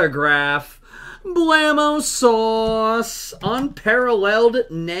autograph. Blammo sauce. Unparalleled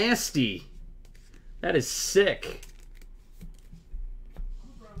nasty. That is sick.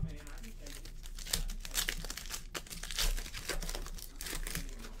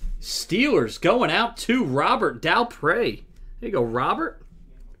 Steelers going out to Robert Dalprey. There you go, Robert.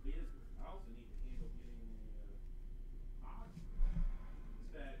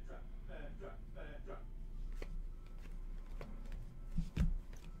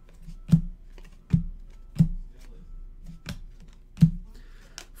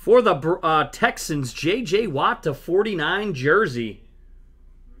 For the Texans, J.J. Watt to 49 jersey.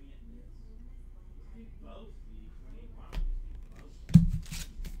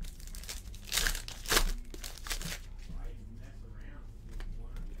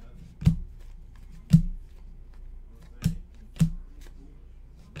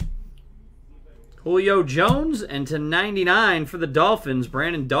 Julio Jones, and to 99 for the Dolphins,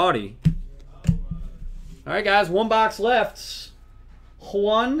 Brandon Doughty. All right, guys, 1 box left.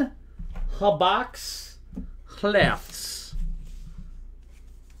 One box left.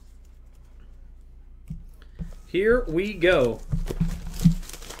 Here we go.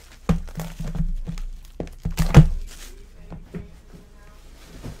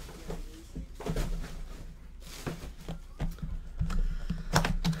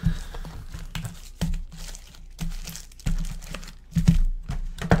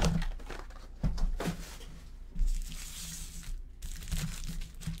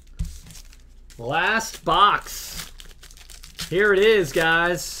 Last box. Here it is,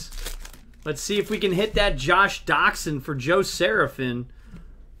 guys. Let's see if we can hit that Josh Doxson for Joe Serafin.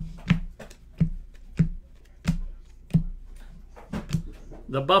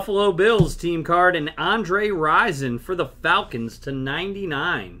 The Buffalo Bills team card and Andre Rison for the Falcons to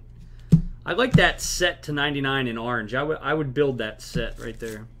 99. I like that set to 99 in orange. I would build that set right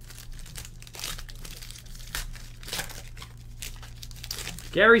there.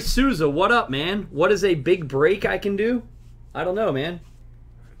 Gary Souza, what up, man? What is a big break I can do? I don't know, man.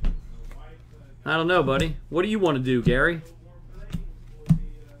 I don't know, buddy. What do you want to do, Gary?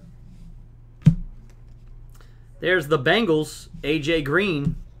 There's the Bengals, A.J.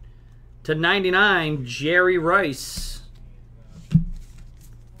 Green. To 99, Jerry Rice.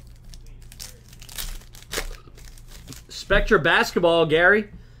 Spectra Basketball, Gary.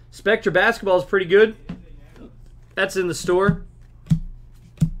 Spectra Basketball is pretty good. That's in the store.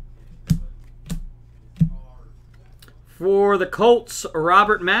 For the Colts,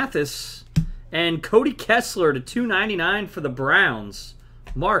 Robert Mathis. And Cody Kessler to 299 for the Browns.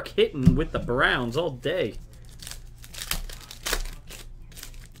 Mark hitting with the Browns all day.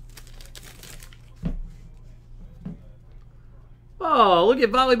 Oh, look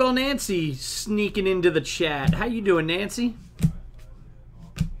at Volleyball Nancy sneaking into the chat. How you doing, Nancy?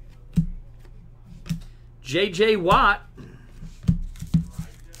 J.J. Watt.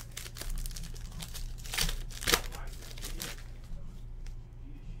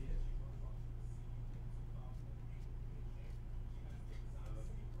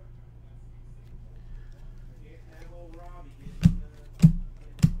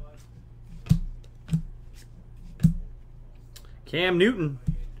 Cam Newton.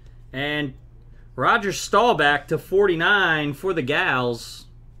 And Roger Staubach to 49 for the Gals.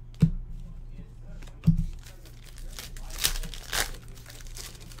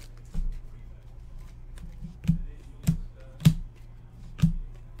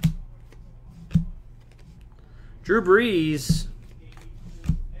 Drew Brees.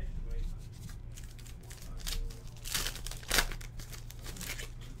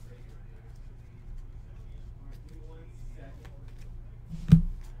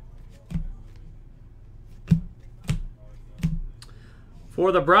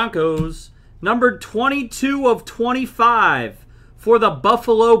 For the Broncos, numbered 22 of 25. For the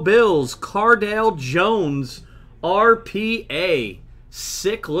Buffalo Bills, Cardale Jones, RPA.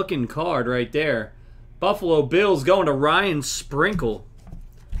 Sick looking card right there. Buffalo Bills going to Ryan Sprinkle.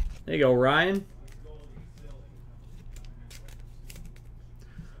 There you go, Ryan.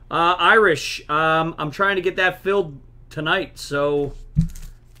 Irish, I'm trying to get that filled tonight, so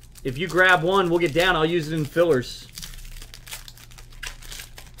if you grab one, we'll get down. I'll use it in fillers.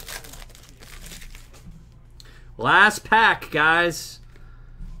 Last pack, guys.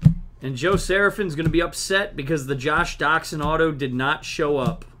 And Joe Serafin's going to be upset because the Josh Doxson auto did not show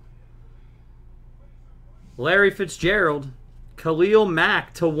up. Larry Fitzgerald. Khalil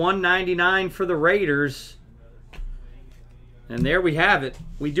Mack to 199 for the Raiders. And there we have it.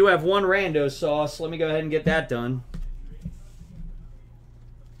 We do have one rando sauce. Let me go ahead and get that done.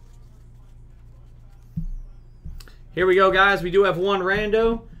 Here we go, guys. We do have one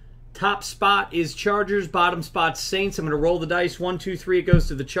rando. Top spot is Chargers. Bottom spot Saints. I'm going to roll the dice. 1, 2, 3. It goes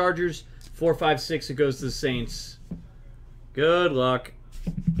to the Chargers. 4, 5, 6. It goes to the Saints. Good luck.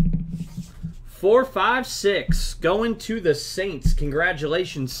 4, 5, 6. Going to the Saints.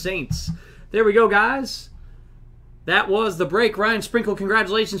 Congratulations, Saints. There we go, guys. That was the break. Ryan Sprinkle,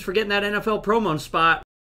 congratulations for getting that NFL promo spot.